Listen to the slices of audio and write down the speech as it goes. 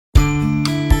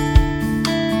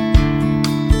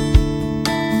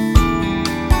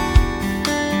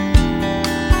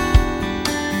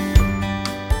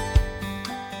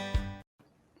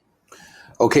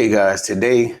Okay, guys,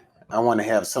 today I want to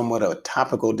have somewhat of a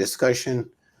topical discussion.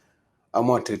 I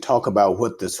want to talk about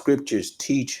what the scriptures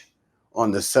teach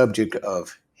on the subject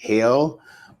of hell.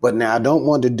 But now I don't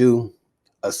want to do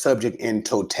a subject in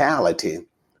totality,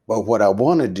 but what I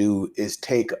want to do is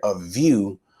take a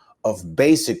view of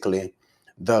basically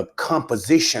the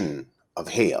composition of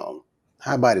hell.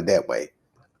 How about it that way?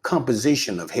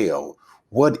 Composition of hell.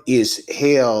 What is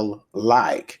hell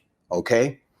like?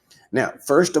 Okay. Now,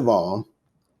 first of all,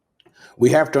 we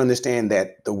have to understand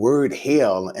that the word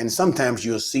hell, and sometimes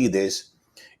you'll see this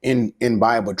in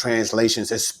Bible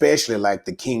translations, especially like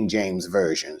the King James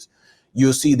versions.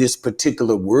 You'll see this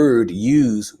particular word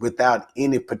used without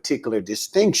any particular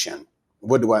distinction.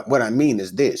 What I mean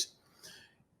is this.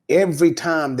 Every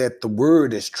time that the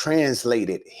word is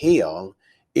translated hell,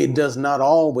 it does not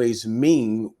always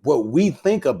mean what we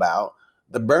think about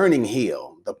the burning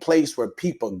hell, the place where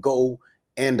people go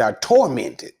and are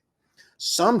tormented.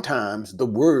 Sometimes the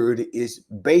word is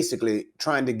basically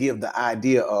trying to give the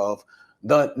idea of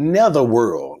the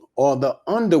netherworld or the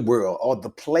underworld or the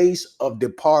place of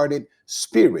departed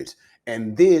spirits.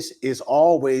 And this is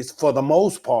always, for the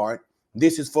most part,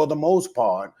 the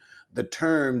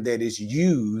term that is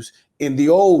used in the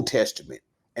Old Testament.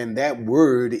 And that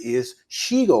word is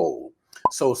Sheol.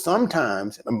 So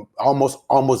sometimes,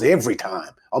 almost every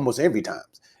time,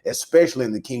 especially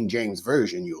in the King James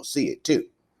Version, you'll see it too.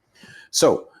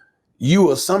 So you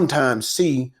will sometimes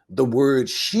see the word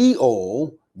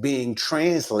Sheol being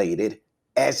translated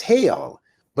as hell,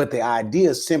 but the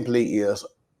idea simply is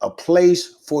a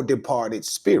place for departed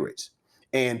spirits.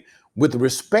 And with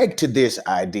respect to this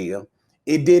idea,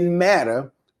 it didn't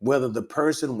matter whether the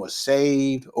person was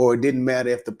saved or it didn't matter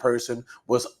if the person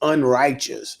was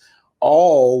unrighteous.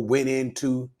 All went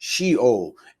into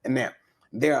Sheol. And now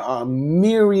there are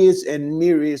myriads and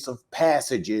myriads of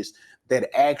passages that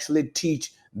actually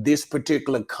teach this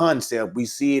particular concept. We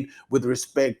see it with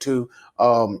respect to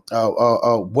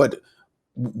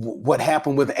what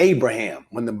happened with Abraham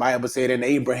when the Bible said, and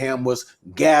Abraham was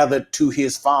gathered to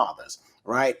his fathers,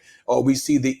 right? Or we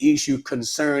see the issue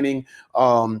concerning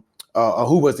who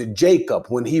was it, Jacob,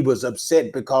 when he was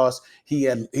upset because he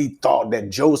thought that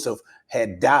Joseph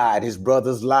had died, his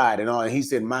brothers lied and all. And he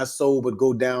said, my soul would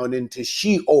go down into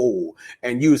Sheol.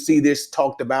 And you see this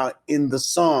talked about in the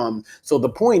Psalm. So the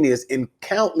point is, in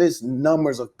countless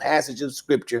numbers of passages of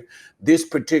scripture, this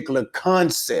particular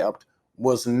concept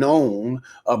was known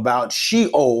about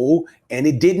Sheol, and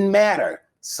it didn't matter.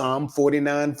 Psalm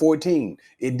 49:14.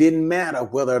 It didn't matter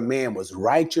whether a man was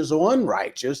righteous or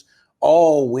unrighteous,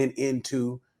 all went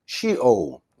into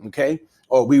Sheol. Okay.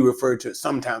 Or we refer to,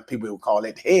 sometimes people will call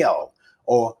it hell,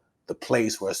 or the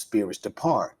place where spirits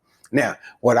depart. Now,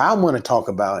 what I want to talk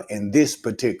about in this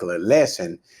particular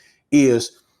lesson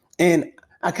is, and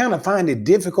I kind of find it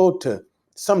difficult to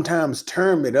sometimes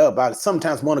term it up. I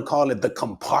sometimes want to call it the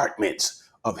compartments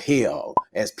of hell,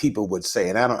 as people would say.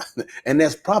 And and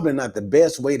that's probably not the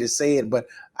best way to say it, but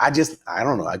I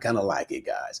don't know. I kind of like it,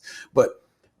 guys. But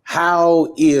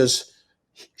how is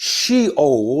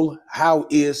Sheol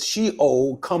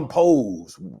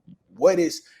composed? What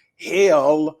is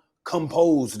hell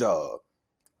composed of?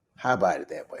 How about it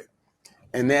that way?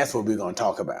 And that's what we're going to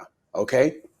talk about.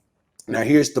 Okay. Now,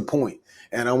 here's the point.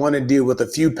 And I want to deal with a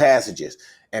few passages.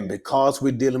 And because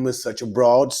we're dealing with such a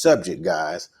broad subject,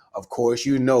 guys, of course,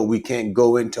 we can't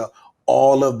go into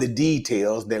all of the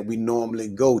details that we normally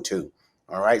go to.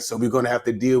 All right. So we're going to have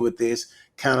to deal with this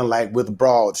kind of like with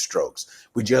broad strokes.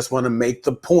 We just want to make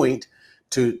the point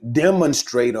to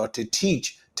demonstrate or to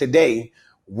teach today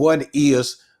what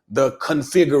is the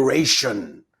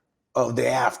configuration of the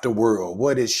afterworld.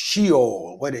 What is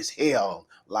Sheol? What is hell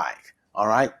like? All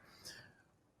right.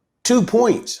 2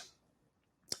 points.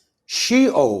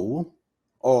 Sheol,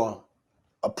 or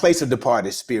a place of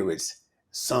departed spirits,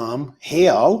 some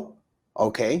hell,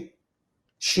 okay.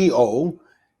 Sheol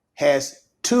has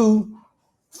 2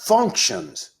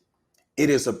 functions. It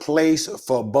is a place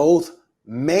for both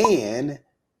man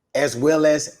as well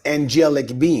as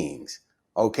angelic beings.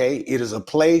 Okay. It is a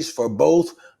place for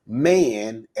both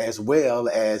man as well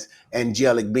as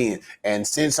angelic beings. And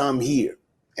since I'm here,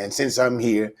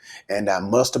 and I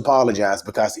must apologize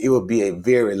because it will be a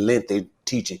very lengthy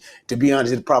teaching. To be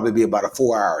honest, it'll probably be about a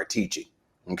 4-hour teaching.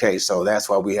 Okay. So that's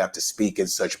why we have to speak in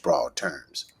such broad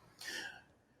terms.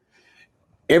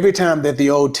 Every time that the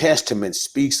Old Testament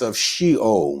speaks of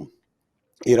Sheol,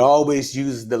 it always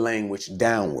uses the language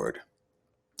downward.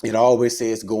 It always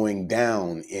says going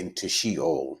down into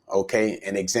Sheol. Okay.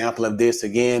 An example of this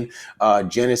again,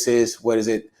 Genesis,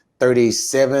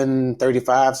 37,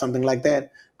 35, something like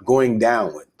that, going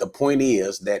downward. The point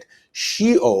is that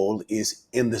Sheol is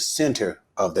in the center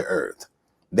of the earth.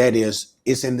 That is,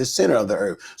 it's in the center of the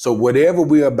earth. So whatever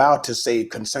we're about to say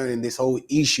concerning this whole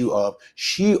issue of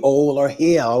Sheol or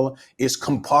hell, is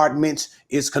compartments,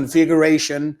 is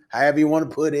configuration, however you want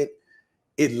to put it,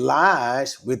 it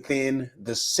lies within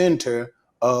the center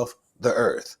of the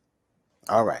earth.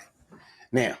 All right.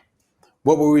 Now,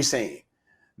 what were we saying?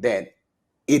 That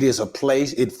it is a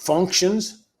place, it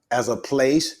functions as a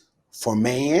place for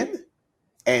man,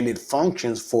 and it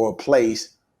functions for a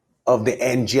place of the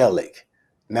angelic.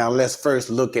 Now let's first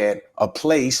look at a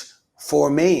place for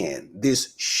man.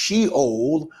 This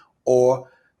Sheol, or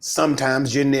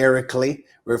sometimes generically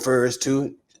refers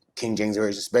to, King James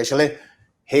Version especially,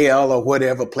 hell or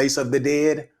whatever, place of the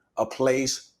dead, a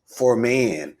place for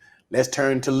man. Let's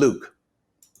turn to Luke.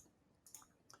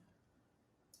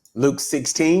 Luke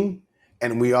 16,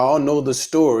 and we all know the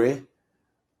story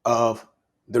of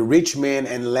the rich man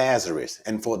and Lazarus.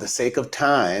 And for the sake of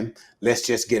time, let's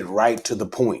just get right to the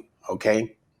point,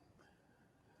 okay?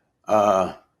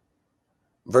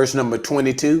 Verse number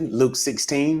 22, Luke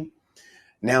 16.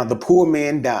 Now the poor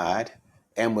man died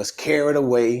and was carried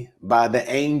away by the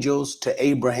angels to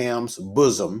Abraham's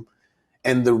bosom,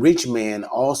 and the rich man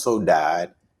also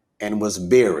died and was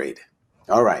buried.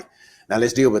 All right, now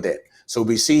let's deal with that. So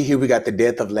we see here we got the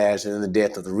death of Lazarus and the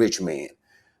death of the rich man.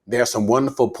 There are some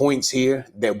wonderful points here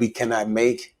that we cannot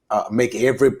make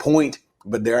every point,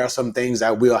 but there are some things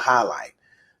I will highlight.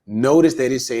 Notice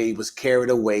that it says he was carried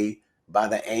away by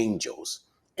the angels.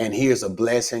 And here's a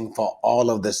blessing for all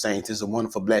of the saints. It's a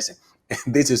wonderful blessing.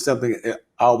 And this is something I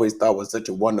always thought was such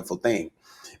a wonderful thing.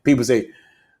 People say,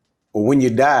 well, when you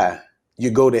die, you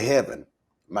go to heaven.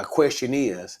 My question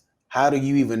is, how do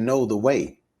you even know the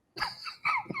way?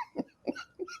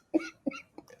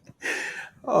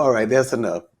 All right, that's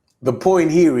enough. The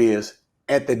point here is,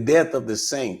 at the death of the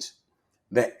saints,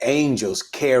 the angels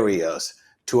carry us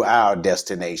to our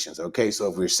destinations. Okay,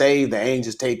 so if we're saved, the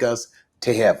angels take us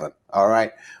to heaven. All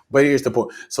right, but here's the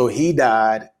point. So he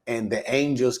died and the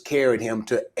angels carried him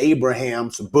to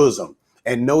Abraham's bosom.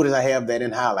 And notice I have that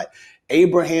in highlight.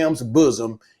 Abraham's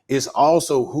bosom is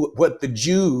also what the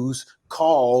Jews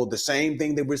call the same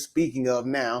thing that we're speaking of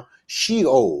now,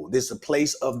 Sheol. This is a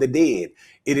place of the dead.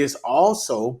 It is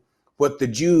also what the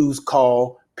Jews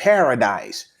call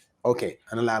paradise. Okay,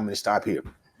 and allow me to stop here.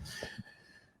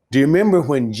 Do you remember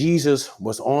when Jesus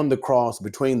was on the cross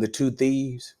between the two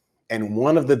thieves, and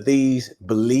one of the thieves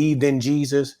believed in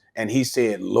Jesus, and he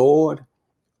said, Lord,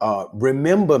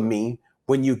 remember me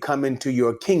when you come into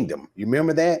your kingdom. You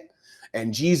remember that?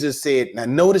 And Jesus said, now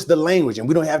notice the language, and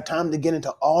we don't have time to get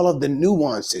into all of the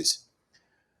nuances.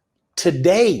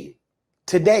 Today,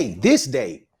 this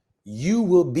day, you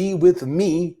will be with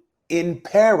me in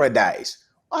paradise.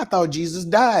 I thought Jesus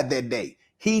died that day.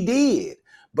 He did.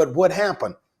 But what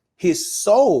happened? His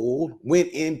soul went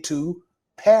into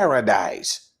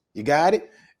paradise. You got it?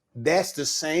 That's the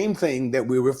same thing that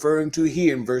we're referring to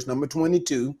here in verse number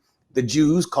 22. The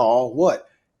Jews call what?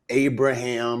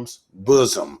 Abraham's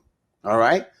bosom. All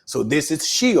right. So this is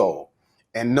Sheol.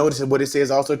 And notice what it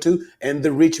says also too. And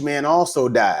the rich man also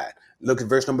died. Look at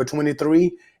verse number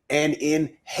 23. And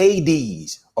in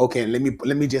Hades. Okay, let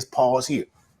me just pause here.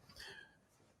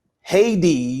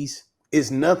 Hades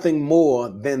is nothing more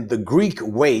than the Greek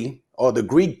way or the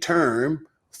Greek term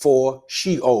for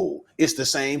Sheol. It's the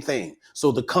same thing.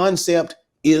 So the concept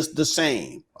is the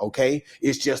same. Okay,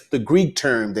 it's just the Greek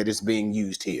term that is being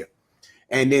used here.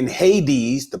 And in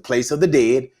Hades, the place of the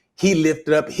dead, he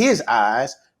lifted up his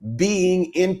eyes, being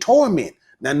in torment.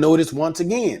 Now notice once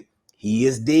again, he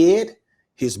is dead.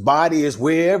 His body is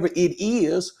wherever it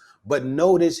is, but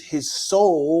notice his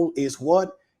soul is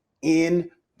what?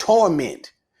 In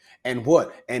torment. And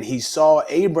what? And he saw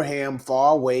Abraham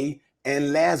far away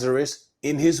and Lazarus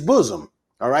in his bosom.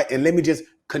 All right. And let me just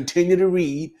continue to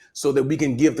read so that we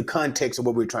can give the context of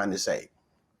what we're trying to say.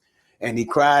 And he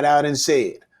cried out and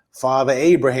said, Father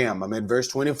Abraham, I'm at verse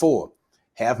 24,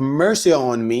 have mercy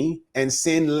on me and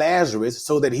send Lazarus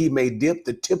so that he may dip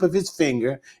the tip of his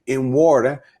finger in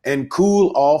water and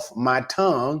cool off my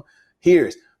tongue.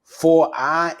 Here's, for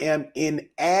I am in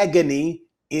agony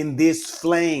in this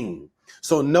flame.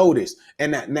 So notice,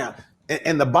 and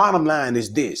the bottom line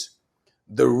is this: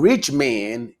 the rich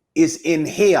man is in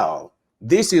hell.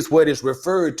 This is what is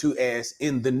referred to as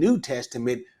in the New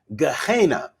Testament,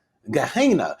 Gehenna.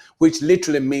 Gehenna, which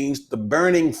literally means the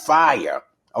burning fire.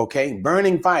 Okay,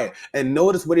 burning fire. And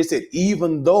notice what it said: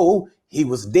 even though he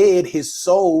was dead, his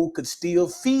soul could still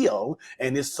feel,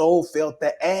 and his soul felt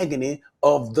the agony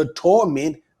of the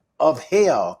torment of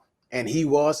hell, and he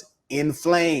was in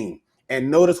flame. And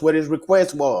notice what his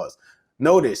request was.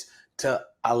 Notice, to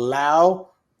allow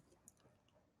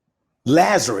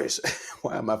Lazarus,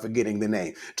 why am I forgetting the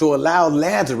name? To allow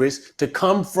Lazarus to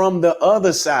come from the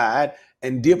other side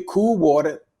and dip cool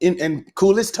water in and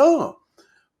cool his tongue.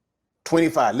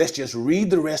 25. Let's just read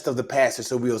the rest of the passage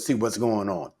so we'll see what's going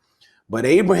on. But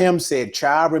Abraham said,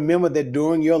 child, remember that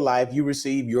during your life you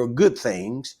received your good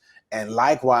things, and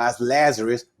likewise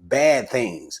Lazarus bad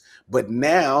things. But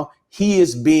now he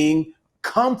is being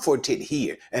comforted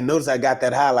here. And notice I got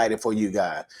that highlighted for you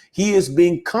guys. He is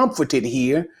being comforted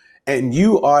here, and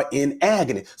you are in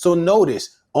agony. So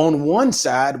notice on one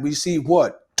side we see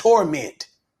what? Torment.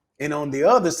 And on the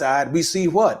other side we see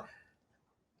what?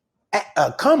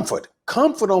 Comfort.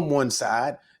 Comfort on one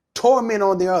side, torment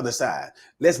on the other side.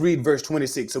 Let's read verse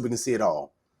 26 so we can see it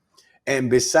all. And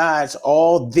besides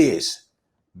all this,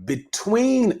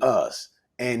 between us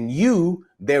and you,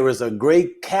 there is a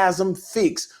great chasm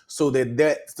fixed, so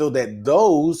that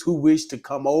those who wish to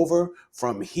come over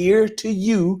from here to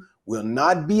you will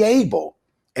not be able,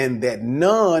 and that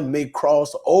none may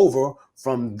cross over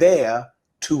from there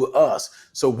to us.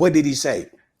 So what did he say?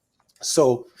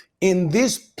 So in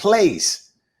this place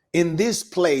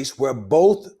where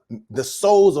both the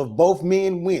souls of both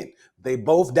men went, they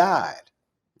both died.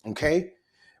 Okay.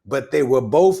 But they were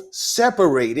both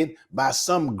separated by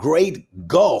some great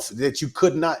gulf that you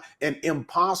could not, an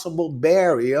impossible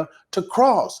barrier to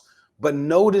cross. But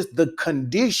notice the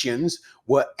conditions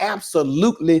were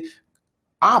absolutely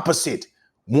opposite.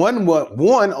 One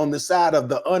on the side of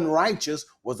the unrighteous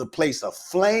was a place of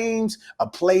flames, a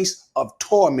place of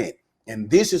torment. And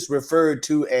this is referred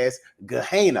to as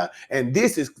Gehenna. And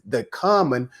this is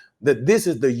this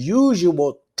is the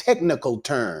usual technical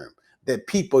term that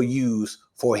people use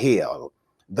for hell,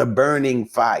 the burning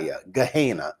fire,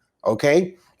 Gehenna.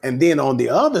 Okay. And then on the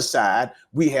other side,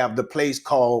 we have the place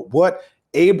called what?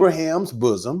 Abraham's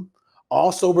bosom,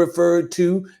 also referred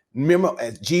to, remember,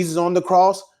 as Jesus on the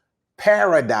cross,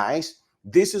 paradise.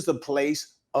 This is a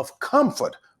place of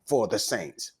comfort for the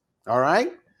saints. All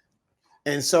right.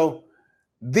 And so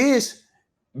this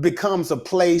becomes a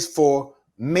place for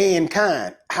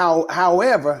mankind.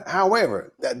 However,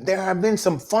 there have been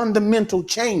some fundamental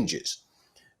changes.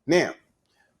 Now,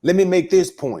 let me make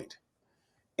this point,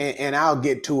 and I'll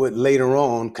get to it later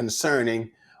on concerning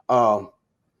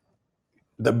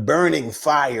the burning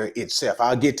fire itself.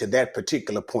 I'll get to that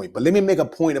particular point, but let me make a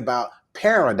point about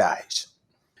paradise.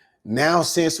 Now,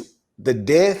 since the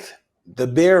death, the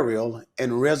burial,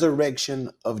 and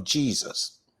resurrection of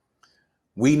Jesus,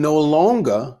 we no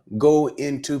longer go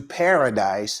into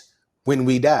paradise when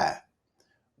we die.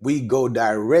 We go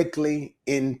directly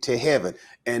into heaven.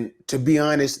 And to be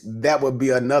honest, that would be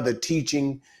another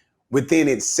teaching within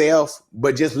itself.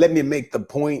 But just let me make the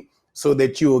point so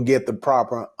that you will get the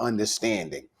proper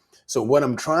understanding. So what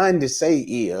I'm trying to say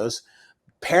is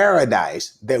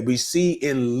paradise that we see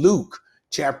in Luke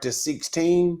chapter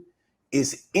 16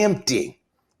 is empty.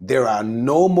 There are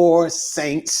no more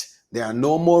saints. There are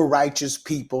no more righteous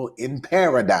people in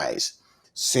paradise.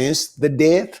 Since the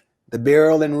death, the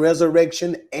burial and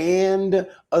resurrection and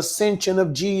ascension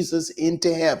of Jesus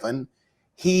into heaven,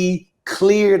 he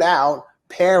cleared out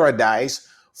paradise,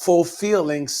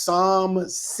 fulfilling Psalm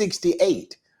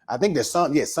 68. I think there's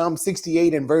Psalm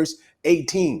 68 and verse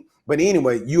 18. But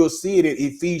anyway, you'll see it in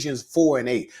Ephesians 4 and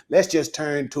 8. Let's just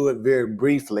turn to it very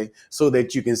briefly so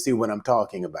that you can see what I'm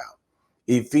talking about.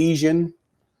 Ephesians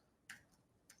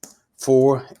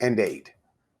 4 and 8.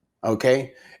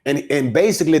 Okay. And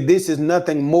basically, this is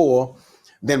nothing more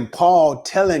than Paul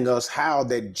telling us how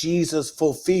that Jesus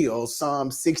fulfills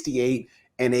Psalm 68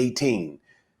 and 18.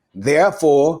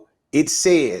 Therefore, it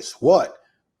says what?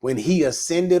 When he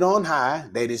ascended on high,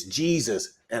 that is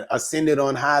Jesus, and ascended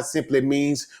on high simply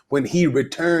means when he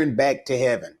returned back to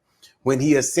heaven. When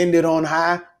he ascended on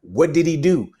high, what did he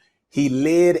do? He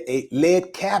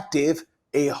led captive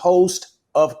a host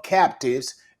of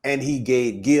captives, and he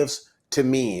gave gifts to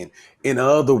men. In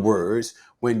other words,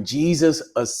 when Jesus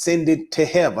ascended to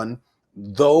heaven,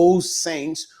 those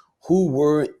saints who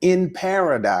were in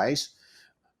paradise,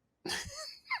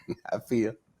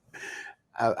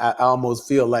 I almost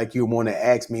feel like you want to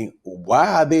ask me, why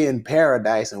are they in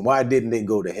paradise and why didn't they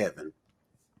go to heaven?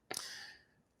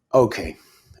 Okay,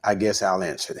 I guess I'll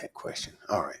answer that question.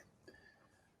 All right.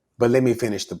 But let me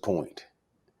finish the point.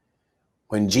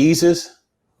 When Jesus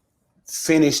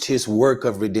finished his work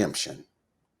of redemption,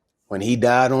 when he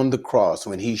died on the cross,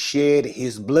 when he shed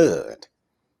his blood,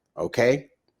 okay,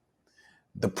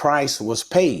 the price was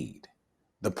paid.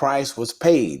 The price was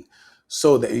paid.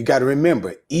 So that you got to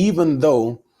remember, even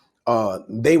though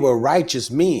they were righteous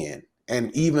men,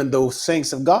 and even though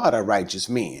saints of God are righteous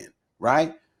men,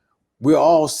 right? We're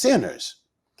all sinners.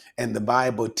 And the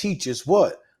Bible teaches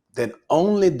what? That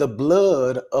only the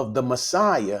blood of the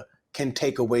Messiah can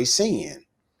take away sin.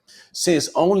 Since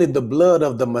only the blood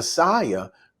of the Messiah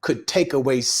could take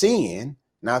away sin,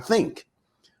 now think,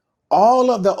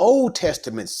 all of the Old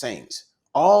Testament saints,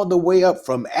 all the way up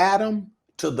from Adam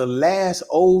to the last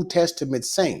Old Testament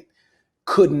saint,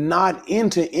 could not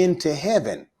enter into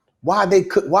heaven. Why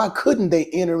couldn't they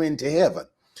enter into heaven?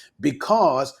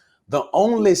 Because the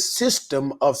only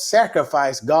system of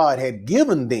sacrifice God had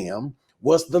given them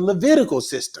was the Levitical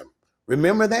system.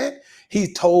 Remember that?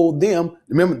 He told them,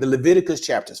 remember the Leviticus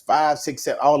chapters 5, 6,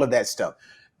 7, all of that stuff,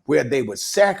 where they would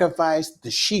sacrifice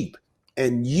the sheep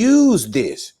and use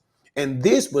this. And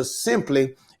this was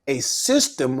simply a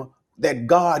system that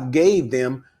God gave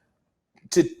them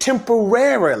to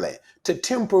temporarily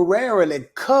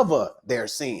cover their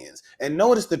sins. And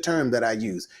notice the term that I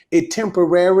use. It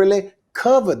temporarily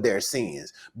covered their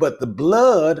sins. But the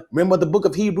blood, remember what the book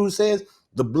of Hebrews says?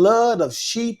 The blood of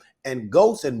sheep and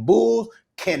goats and bulls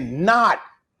cannot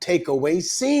take away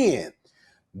sin.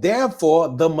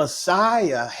 Therefore, the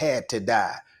Messiah had to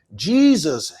die.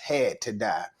 Jesus had to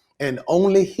die. And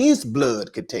only his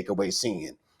blood could take away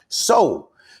sin.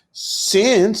 So,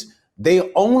 since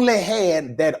they only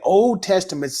had that Old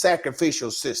Testament sacrificial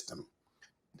system,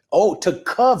 to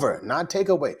cover, not take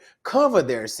away, cover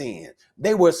their sin.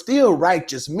 They were still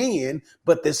righteous men,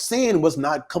 but the sin was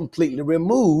not completely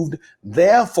removed.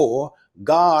 Therefore,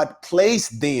 God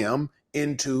placed them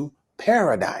into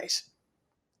paradise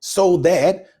so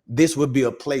that this would be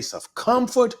a place of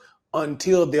comfort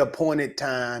until the appointed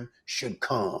time should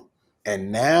come.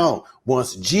 And now,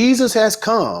 once Jesus has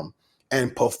come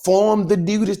and performed the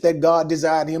duties that God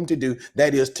desired him to do,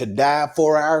 that is to die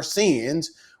for our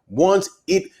sins,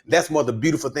 that's more the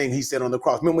beautiful thing he said on the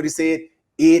cross. Remember what he said?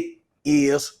 It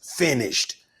is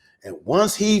finished. And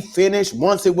once he finished,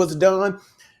 once it was done,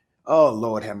 oh,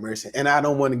 Lord have mercy. And I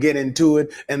don't want to get into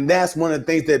it. And that's one of the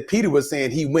things that Peter was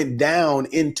saying. He went down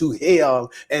into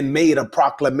hell and made a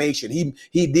proclamation.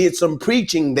 He did some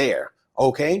preaching there.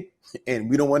 Okay. And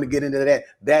we don't want to get into that.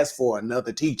 That's for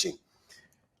another teaching.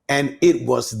 And it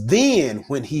was then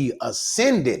when he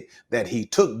ascended that he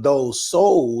took those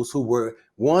souls who were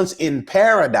once in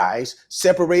paradise,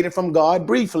 separated from God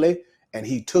briefly, and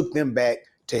he took them back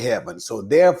to heaven. So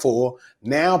therefore,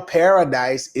 now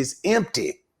paradise is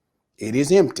empty. It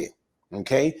is empty.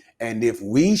 Okay. And if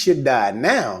we should die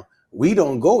now, we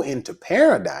don't go into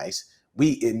paradise.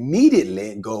 We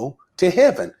immediately go to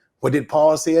heaven. What did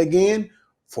Paul say again?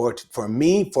 For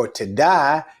to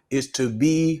die is to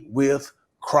be with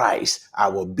Christ. I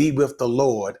will be with the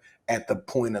Lord at the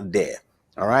point of death.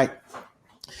 All right.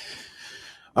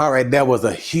 All right. That was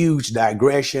a huge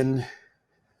digression,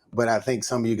 but I think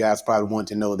some of you guys probably want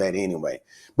to know that anyway.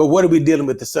 But what are we dealing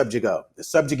with the subject of? The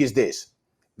subject is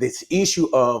this issue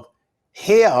of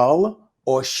hell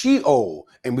or Sheol.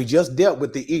 And we just dealt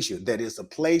with the issue that is a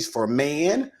place for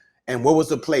man. And what was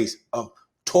the place of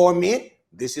torment?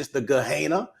 This is the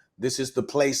Gehenna. This is the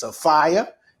place of fire,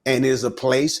 and is a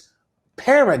place,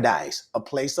 paradise, a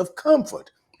place of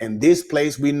comfort. And this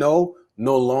place we know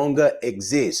no longer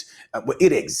exists. Well,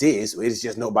 it exists. It's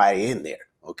just nobody in there.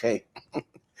 Okay.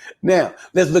 Now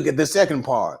let's look at the second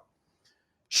part.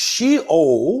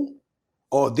 Sheol,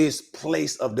 or this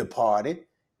place of departed,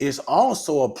 is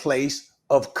also a place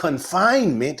of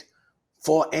confinement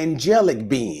for angelic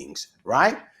beings,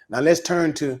 right? Now let's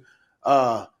turn to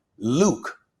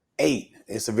Luke 8.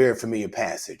 It's a very familiar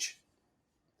passage.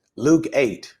 Luke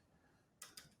 8.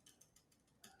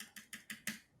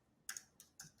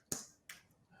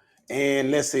 And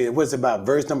let's see, what's about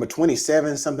verse number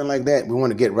 27, something like that. We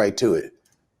want to get right to it.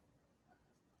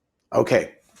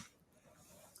 Okay.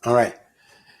 All right.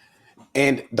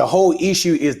 And the whole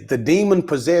issue is the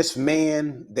demon-possessed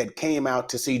man that came out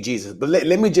to see Jesus. But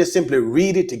let me just simply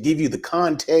read it to give you the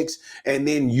context, and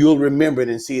then you'll remember it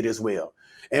and see it as well.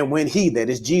 And when he, that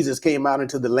is Jesus, came out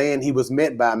into the land, he was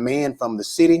met by a man from the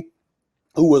city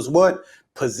who was what?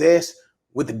 Possessed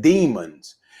with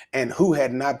demons, and who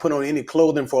had not put on any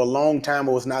clothing for a long time,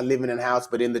 or was not living in a house,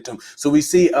 but in the tomb. So we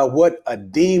see what? A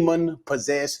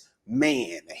demon-possessed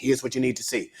man. Here's what you need to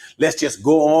see. Let's just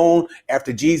go on.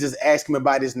 After Jesus asked him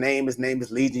about his name is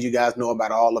Legion. You guys know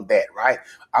about all of that, right?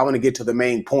 I want to get to the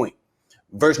main point.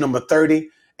 Verse number 30.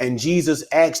 And Jesus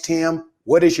asked him,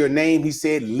 what is your name? He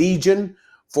said, Legion,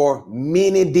 for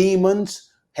many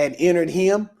demons had entered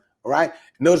him. All right.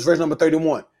 Notice verse number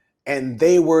 31. And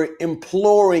they were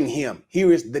imploring him.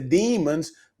 Here is the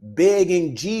demons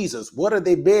begging Jesus. What are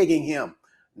they begging him?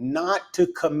 Not to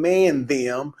command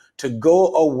them to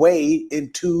go away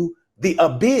into the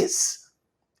abyss.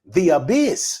 The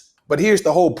abyss. But here's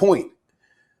the whole point.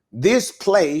 This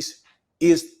place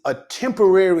is a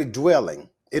temporary dwelling.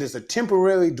 It is a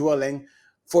temporary dwelling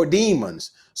for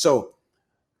demons. So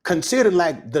consider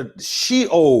like the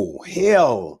Sheol,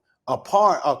 hell,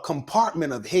 a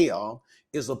compartment of hell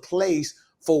is a place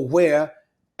for where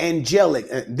angelic,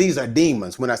 these are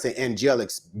demons. When I say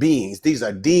angelic beings, these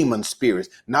are demon spirits,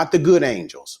 not the good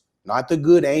angels, not the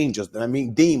good angels. I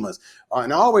mean demons.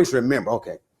 And always remember,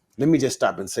 okay, let me just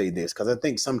stop and say this, because I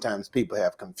think sometimes people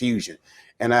have confusion,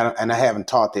 and I haven't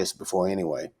taught this before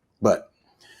anyway. But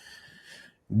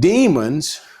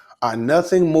demons are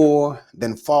nothing more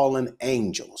than fallen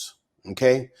angels.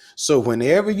 Okay, so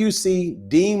whenever you see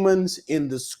demons in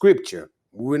the scripture,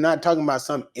 we're not talking about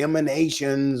some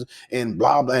emanations and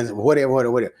blah blah and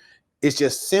whatever. It's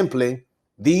just simply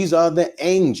these are the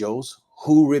angels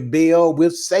who rebel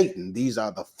with Satan. These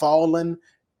are the fallen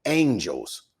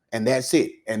angels, and that's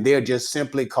it. And they're just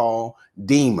simply called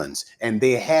demons. And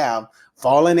they have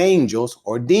fallen angels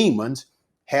or demons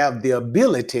have the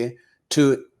ability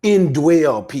to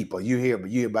indwell people. You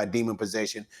hear about demon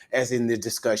possession as in the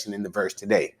discussion in the verse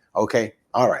today. Okay.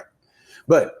 All right.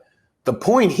 But the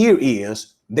point here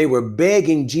is they were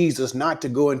begging Jesus not to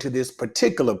go into this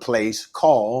particular place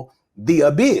called the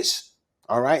abyss.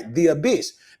 All right. The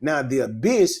abyss. Now, the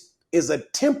abyss is a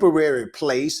temporary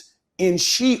place in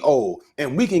Sheol,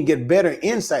 and we can get better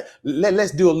insight.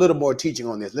 Let's do a little more teaching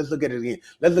on this. Let's look at it again.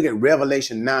 Let's look at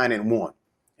Revelation 9:1.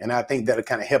 And I think that'll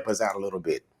kind of help us out a little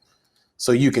bit,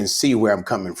 so you can see where I'm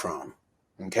coming from,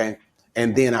 okay?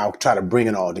 And then I'll try to bring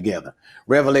it all together.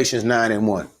 Revelations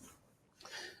 9:1.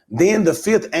 Then the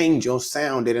fifth angel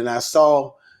sounded, and I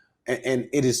saw, and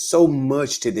it is so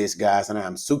much to this, guys, and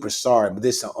I'm super sorry, but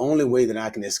this is the only way that I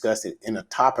can discuss it in a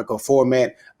topical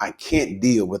format. I can't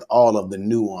deal with all of the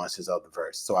nuances of the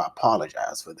verse, so I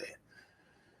apologize for that.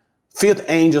 Fifth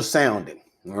angel sounded,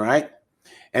 all right?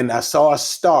 And I saw a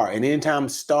star, and anytime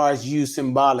stars used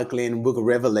symbolically in the book of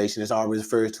Revelation, it's always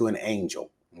referred to an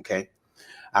angel, okay?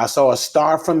 I saw a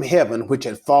star from heaven, which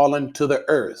had fallen to the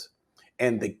earth,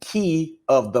 and the key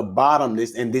of the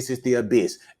bottomless, and this is the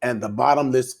abyss, and the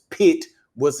bottomless pit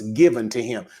was given to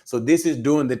him. So this is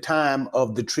during the time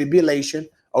of the tribulation,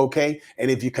 okay? And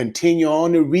if you continue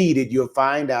on to read it, you'll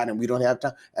find out, and we don't have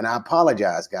time, and I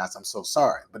apologize, guys, I'm so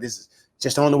sorry, but this is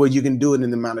just the only way you can do it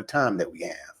in the amount of time that we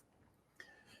have.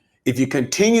 If you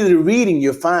continue the reading,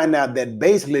 you'll find out that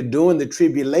basically during the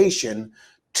tribulation,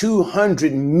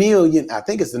 200 million, I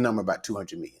think it's the number about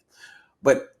 200 million,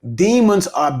 but demons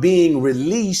are being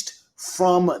released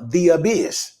from the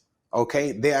abyss.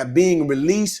 Okay, they are being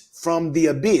released from the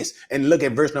abyss. And look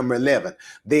at verse number 11.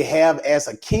 They have as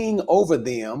a king over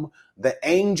them the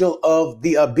angel of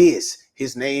the abyss.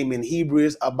 His name in Hebrew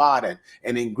is Abaddon,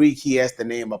 and in Greek he has the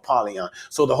name Apollyon.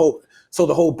 So the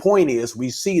whole point is we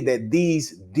see that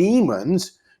these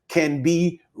demons can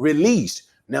be released.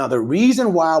 Now, the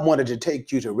reason why I wanted to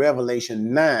take you to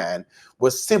Revelation 9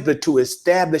 was simply to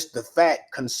establish the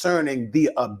fact concerning the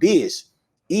abyss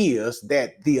is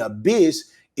that the abyss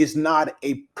is not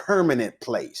a permanent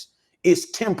place.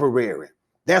 It's temporary.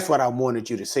 That's what I wanted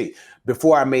you to see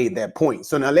before I made that point.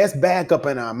 So now let's back up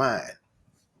in our mind.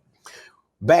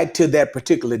 Back to that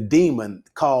particular demon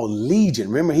called Legion.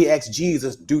 Remember, he asked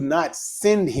Jesus, do not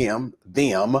send them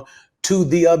to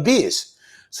the abyss.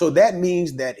 So that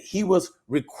means that he was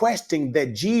requesting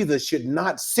that Jesus should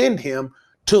not send him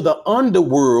to the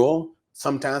underworld,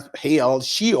 sometimes hell,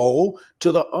 Sheol,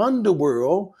 to the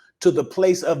underworld, to the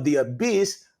place of the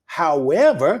abyss.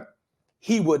 However,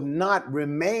 he would not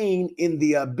remain in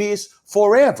the abyss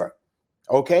forever.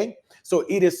 Okay? So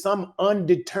it is some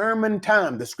undetermined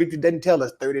time. The scripture doesn't tell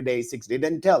us 30 days, 60 days, it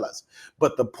doesn't tell us.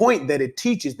 But the point that it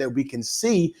teaches that we can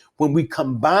see when we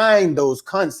combine those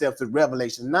concepts with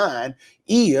Revelation 9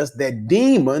 is that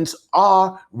demons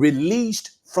are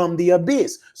released from the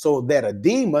abyss, so that a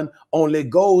demon only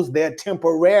goes there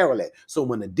temporarily. So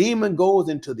when a demon goes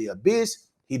into the abyss,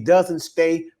 he doesn't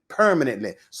stay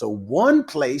permanently. So one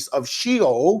place of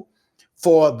Sheol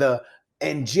for the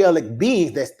angelic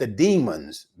beings, that's the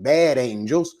demons, bad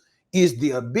angels, is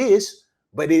the abyss,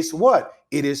 but it's what?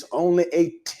 It is only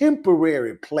a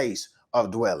temporary place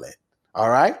of dwelling. All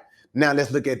right. Now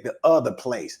let's look at the other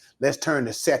place. Let's turn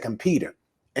to 2 Peter.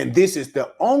 And this is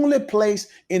the only place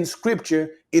in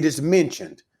scripture it is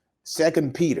mentioned.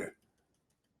 2 Peter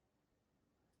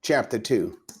chapter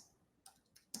 2.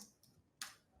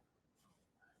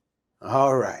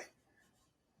 All right.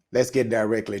 Let's get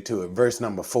directly to it. Verse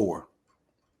number 4.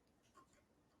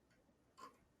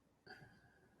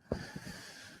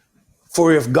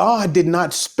 For if God did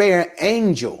not spare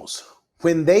angels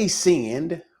when they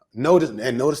sinned,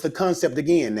 notice the concept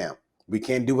again now. We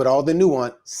can't do it all the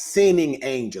nuance. Sinning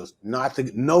angels,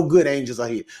 no good angels are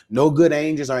here. No good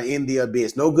angels are in the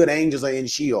abyss. No good angels are in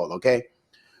Sheol, okay?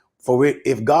 For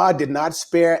if God did not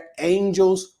spare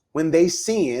angels when they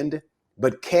sinned,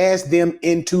 but cast them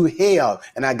into hell,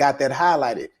 and I got that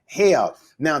highlighted, hell.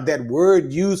 Now that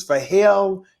word used for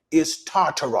hell is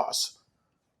Tartarus.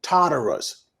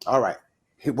 Tartarus. All right,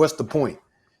 what's the point?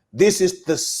 This is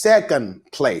the second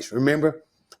place. Remember,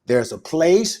 there's a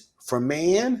place for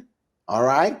man, all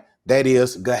right? That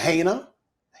is Gehenna,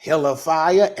 hell of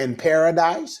fire, and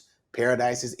paradise.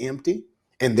 Paradise is empty.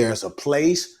 And there's a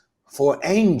place for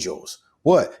angels.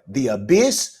 What? The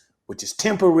abyss, which is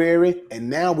temporary. And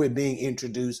now we're being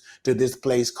introduced to this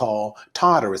place called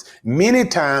Tartarus. Many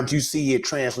times you see it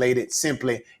translated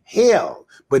simply hell.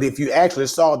 But if you actually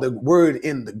saw the word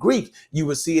in the Greek, you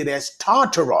would see it as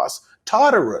Tartarus.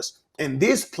 Tartarus. And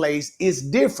this place is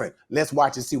different. Let's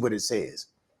watch and see what it says.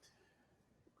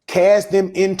 Cast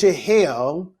them into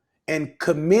hell and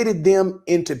committed them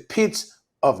into pits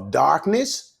of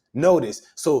darkness. Notice,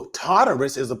 so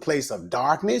Tartarus is a place of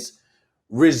darkness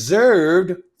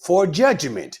reserved for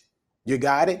judgment. You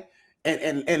got it?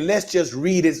 And let's just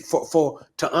read it for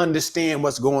to understand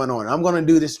what's going on. I'm going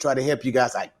to do this to try to help you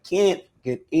guys. I can't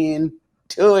get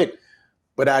into it,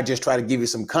 but I just try to give you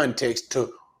some context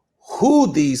to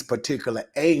who these particular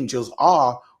angels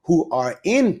are who are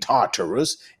in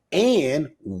Tartarus and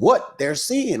what their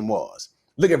sin was.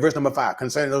 Look at verse number 5.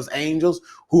 Concerning those angels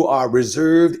who are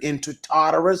reserved into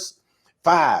Tartarus,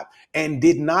 5, and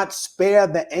did not spare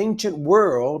the ancient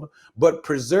world, but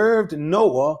preserved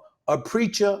Noah, a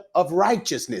preacher of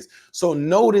righteousness. So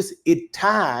notice it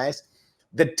ties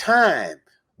the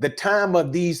time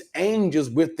of these angels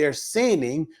with their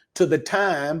sinning to the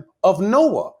time of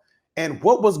Noah. And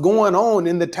what was going on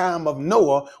in the time of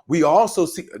Noah, we also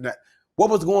see what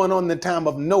was going on in the time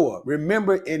of Noah.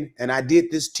 Remember, and I did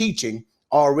this teaching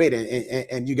already,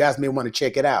 and you guys may want to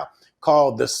check it out,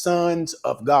 called The Sons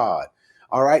of God.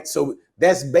 All right, so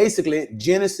that's basically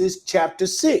Genesis chapter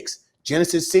 6,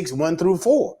 Genesis 6, 1 through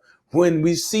 4, when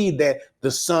we see that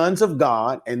the sons of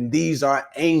God, and these are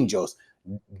angels,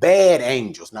 bad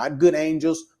angels, not good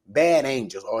angels, bad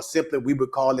angels, or simply we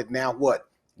would call it now what?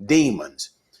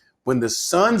 Demons. When the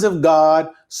sons of God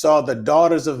saw the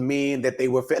daughters of men that they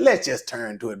were fair. Let's just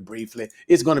turn to it briefly.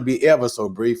 It's going to be ever so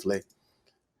briefly.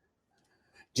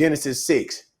 Genesis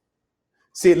 6.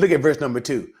 See, look at verse number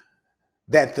 2.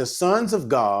 That the sons of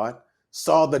God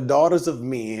saw the daughters of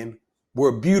men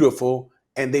were beautiful,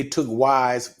 and they took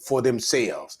wives for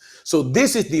themselves. So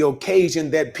this is the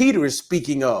occasion that Peter is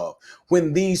speaking of,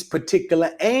 when these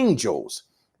particular angels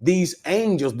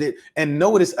did, and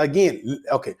notice again,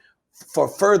 okay, for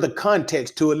further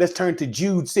context to it, let's turn to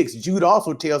Jude 6. Jude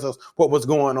also tells us what was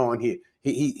going on here.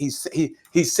 He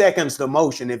seconds the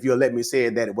motion, if you'll let me say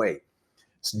it that way.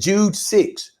 It's Jude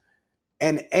 6.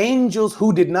 And angels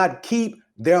who did not keep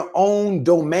their own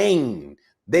domain,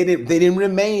 they didn't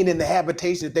remain in the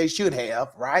habitation that they should have,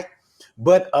 right?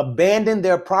 But abandoned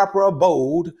their proper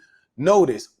abode.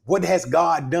 Notice, what has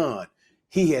God done?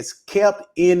 He has kept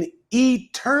in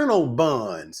eternal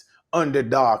bonds under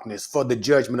darkness for the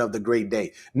judgment of the great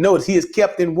day. Notice he is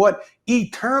kept in what?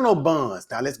 Eternal bonds.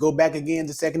 Now let's go back again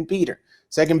to 2 Peter.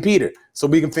 2 Peter, so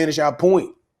we can finish our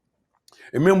point.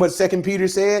 Remember what 2 Peter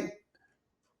said?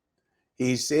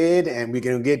 He said, and we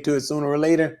can get to it sooner or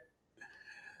later,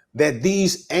 that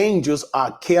these angels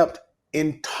are kept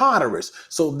in Tartarus.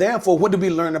 So therefore, what do we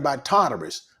learn about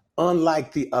Tartarus?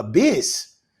 Unlike the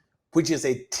abyss, which is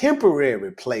a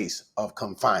temporary place of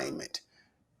confinement,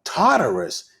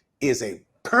 Tartarus is a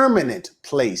permanent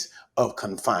place of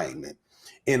confinement.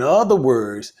 In other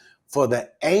words, for the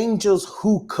angels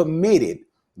who committed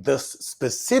the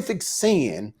specific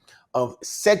sin of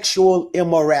sexual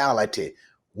immorality.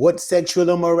 What sexual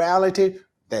immorality?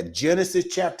 That Genesis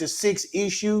chapter 6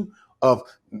 issue of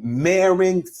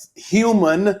marrying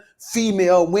human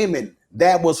female women.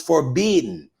 That was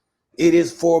forbidden. It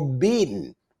is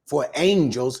forbidden for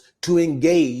angels to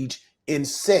engage in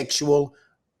sexual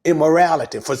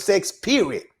immorality, for sex,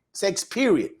 period. Sex,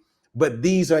 period. But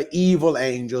these are evil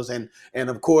angels, and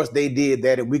of course they did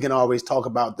that, and we can always talk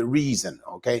about the reason,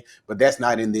 okay? But that's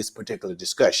not in this particular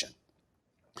discussion.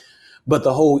 But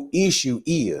the whole issue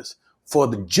is, for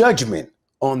the judgment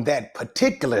on that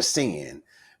particular sin,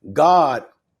 God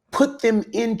put them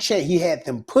in chains. He had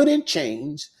them put in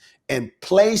chains and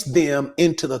placed them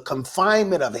into the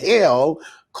confinement of hell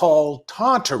called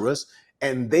Tartarus,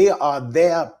 and they are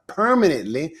there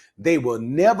permanently. They will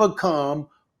never come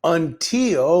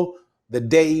until the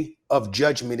day of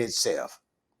judgment itself.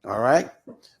 All right.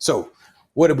 So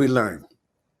what did we learn?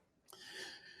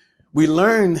 We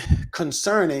learn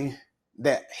concerning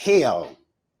that hell,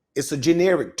 it's a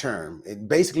generic term. It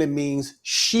basically means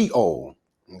Sheol,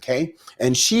 okay?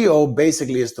 And Sheol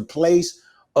basically is the place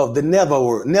of the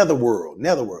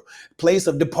netherworld, place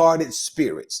of departed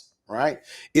spirits, right?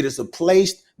 It is a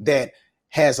place that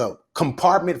has a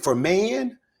compartment for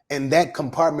man, and that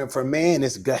compartment for man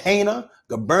is Gehenna,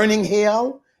 the burning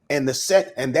hell, and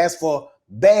that's for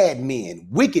bad men,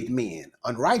 wicked men,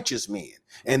 unrighteous men.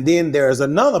 And then there's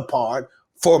another part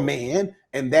for man,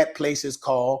 and that place is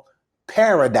called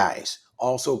paradise,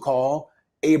 also called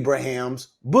Abraham's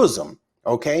bosom.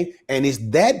 Okay. And it's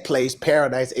that place,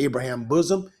 paradise, Abraham's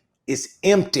bosom, is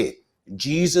empty.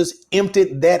 Jesus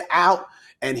emptied that out,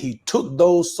 and he took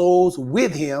those souls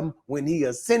with him when he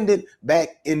ascended back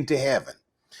into heaven.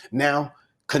 Now,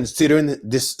 considering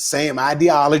this same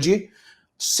ideology,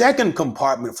 second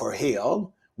compartment for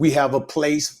hell, we have a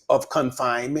place of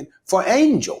confinement for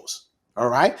angels. All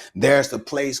right. There's the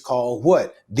place called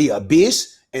what? The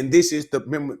abyss. And this is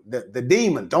the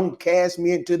demon. Don't cast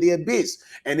me into the abyss.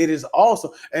 And it is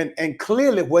also, and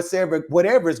clearly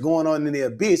whatever is going on in the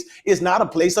abyss is not a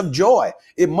place of joy.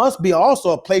 It must be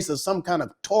also a place of some kind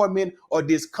of torment or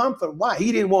discomfort. Why?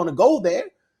 He didn't want to go there.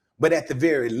 But at the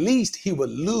very least, he would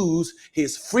lose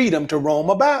his freedom to roam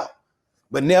about.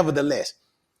 But nevertheless,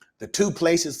 the two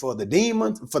places for the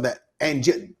demons,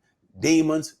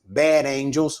 demons, bad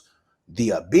angels, the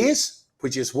abyss,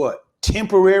 which is what?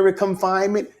 Temporary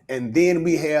confinement. And then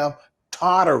we have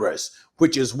Tartarus,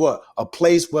 which is what? A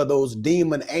place where those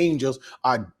demon angels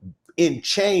are in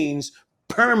chains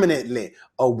permanently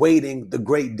awaiting the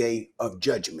great day of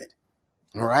judgment.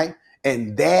 All right.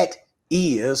 And that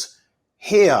is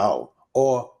hell,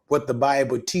 or what the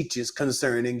Bible teaches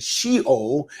concerning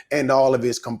Sheol and all of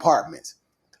its compartments.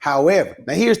 However,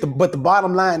 now but the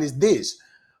bottom line is this: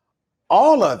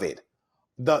 all of it,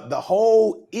 the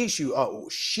whole issue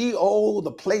of Sheol,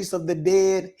 the place of the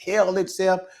dead, hell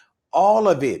itself, all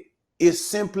of it is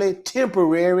simply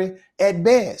temporary at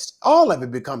best. All of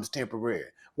it becomes temporary.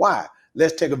 Why?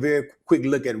 Let's take a very quick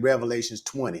look at Revelations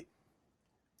 20.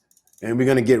 And we're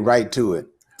going to get right to it.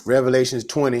 Revelations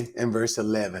 20 and verse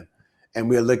 11. And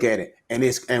we'll look at it.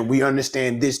 And we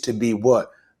understand this to be what?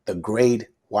 The great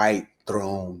white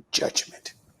throne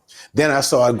judgment. Then I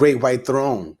saw a great white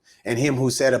throne, and him who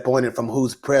sat upon it, from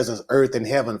whose presence earth and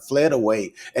heaven fled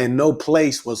away, and no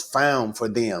place was found for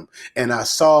them. And I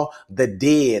saw the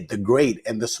dead, the great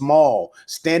and the small,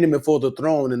 standing before the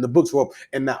throne, and the books were open.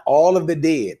 And now all of the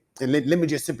dead, and let me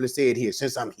just simply say it here,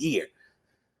 since I'm here.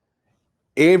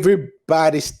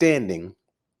 Everybody standing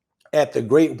at the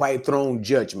great white throne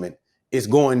judgment is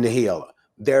going to hell.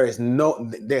 There's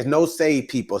no saved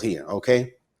people here,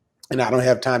 okay? And I don't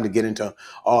have time to get into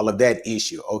all of that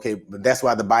issue, okay? But that's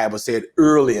why the Bible said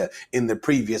earlier in the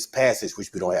previous passage,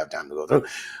 which we don't have time to go through,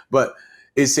 but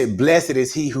it said, blessed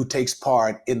is he who takes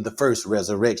part in the first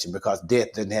resurrection, because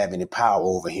death didn't have any power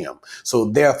over him. So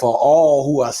therefore, all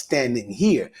who are standing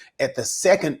here at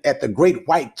the great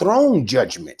white throne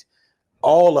judgment,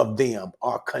 all of them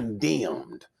are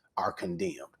condemned.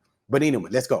 But anyway,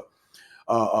 let's go.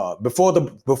 Before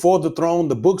the throne,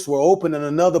 the books were open, and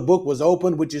another book was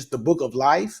opened, which is the book of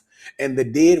life. And the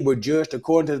dead were judged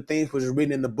according to the things which were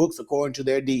written in the books, according to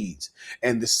their deeds.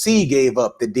 And the sea gave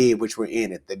up the dead which were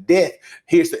in it. The death.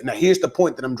 Here's the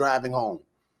point that I'm driving home.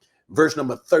 Verse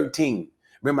number 13.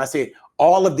 Remember, I said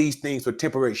all of these things were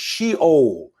temporary.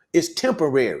 Sheol is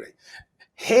temporary.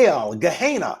 Hell,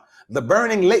 Gehenna, the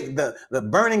burning lake, the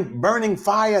burning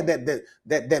fire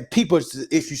that people,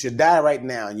 if you should die right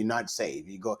now and you're not saved,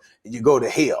 you go to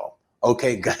hell.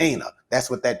 Okay, Gehenna. That's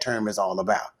what that term is all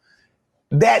about.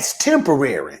 That's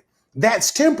temporary.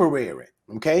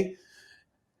 Okay.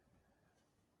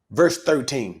 Verse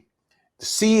 13. The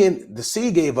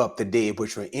sea gave up the dead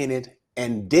which were in it,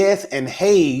 and death and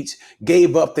Hades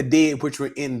gave up the dead which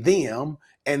were in them,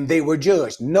 and they were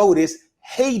judged. Notice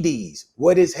Hades.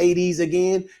 What is Hades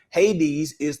again?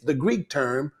 Hades is the Greek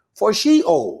term for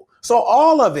Sheol. So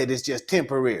all of it is just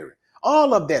temporary.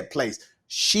 All of that place.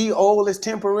 Sheol is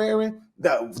temporary.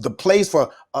 The place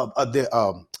for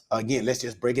again, let's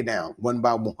just break it down one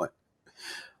by one.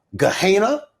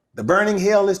 Gehenna, the burning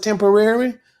hell, is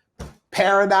temporary.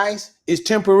 Paradise is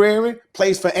temporary.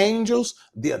 Place for angels.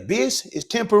 The abyss is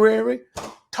temporary.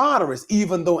 Tartarus,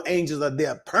 even though angels are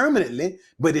there permanently,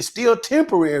 but it's still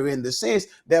temporary in the sense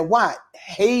that what?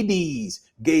 Hades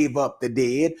gave up the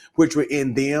dead which were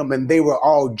in them, and they were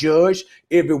all judged,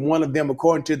 every one of them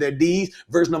according to their deeds.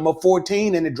 Verse number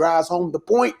 14, and it drives home the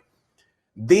point.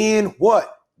 Then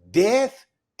what? Death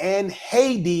and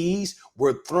Hades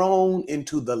were thrown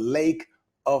into the lake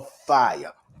of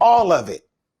fire. All of it.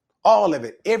 All of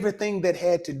it, everything that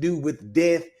had to do with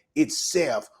death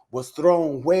itself was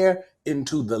thrown where?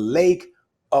 Into the lake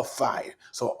of fire.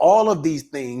 So all of these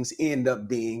things end up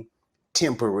being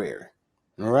temporary.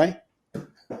 All right?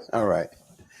 All right.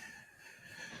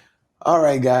 All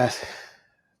right, guys.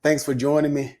 Thanks for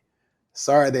joining me.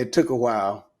 Sorry that it took a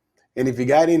while. And if you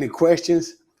got any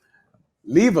questions,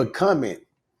 leave a comment,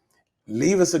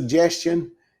 leave a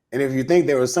suggestion. And if you think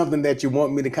there was something that you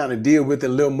want me to kind of deal with a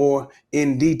little more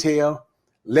in detail,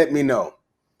 let me know.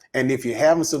 And if you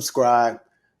haven't subscribed,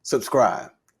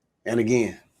 subscribe. And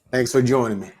again, thanks for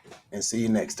joining me, and see you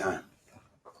next time.